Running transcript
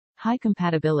High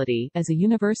compatibility. As a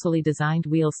universally designed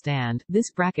wheel stand,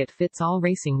 this bracket fits all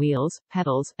racing wheels,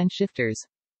 pedals, and shifters.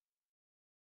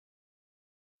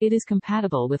 It is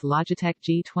compatible with Logitech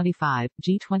G25,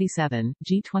 G27,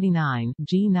 G29,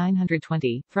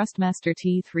 G920, Thrustmaster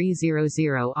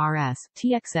T300RS,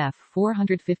 TXF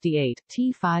 458,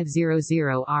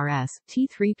 T500RS,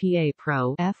 T3PA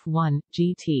Pro, F1,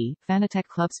 GT, Fanatec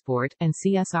Clubsport, and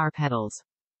CSR pedals.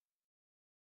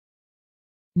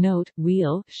 Note: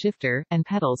 wheel, shifter, and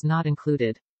pedals not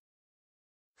included.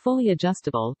 Fully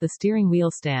adjustable, the steering wheel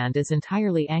stand is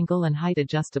entirely angle and height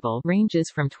adjustable, ranges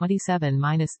from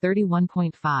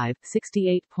 27-31.5,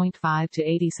 68.5 to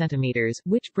 80 centimeters,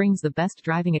 which brings the best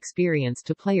driving experience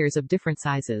to players of different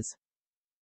sizes.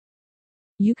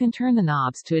 You can turn the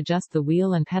knobs to adjust the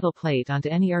wheel and pedal plate onto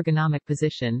any ergonomic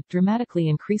position, dramatically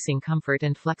increasing comfort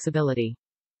and flexibility.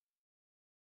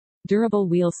 Durable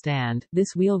wheel stand.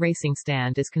 This wheel racing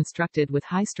stand is constructed with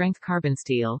high-strength carbon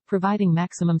steel, providing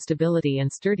maximum stability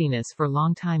and sturdiness for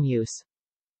long-time use.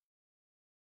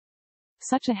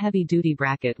 Such a heavy-duty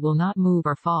bracket will not move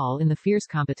or fall in the fierce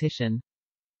competition.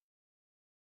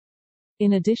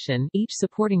 In addition, each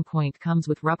supporting point comes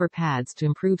with rubber pads to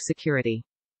improve security.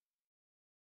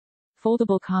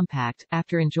 Foldable compact.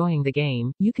 After enjoying the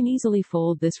game, you can easily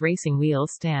fold this racing wheel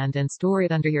stand and store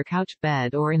it under your couch,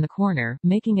 bed, or in the corner,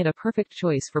 making it a perfect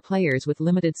choice for players with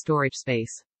limited storage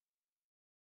space.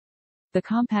 The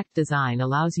compact design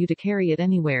allows you to carry it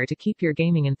anywhere to keep your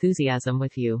gaming enthusiasm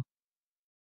with you.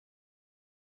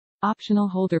 Optional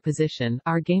holder position.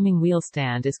 Our gaming wheel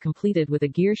stand is completed with a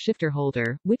gear shifter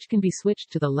holder, which can be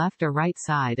switched to the left or right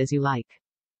side as you like.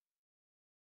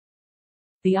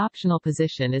 The optional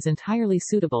position is entirely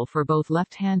suitable for both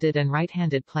left-handed and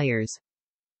right-handed players.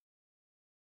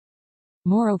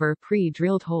 Moreover,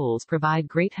 pre-drilled holes provide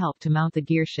great help to mount the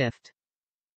gear shift.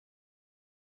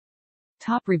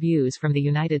 Top reviews from the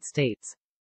United States.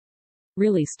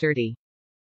 Really sturdy.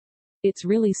 It's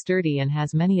really sturdy and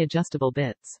has many adjustable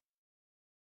bits.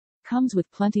 Comes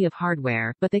with plenty of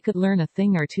hardware, but they could learn a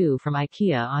thing or two from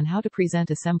IKEA on how to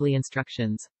present assembly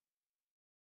instructions.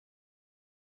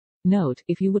 Note: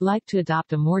 if you would like to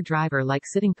adopt a more driver-like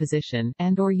sitting position,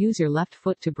 and/or use your left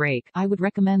foot to brake, I would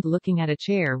recommend looking at a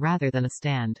chair rather than a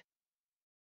stand.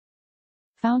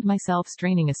 Found myself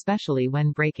straining especially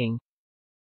when braking.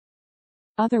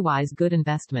 Otherwise good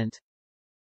investment.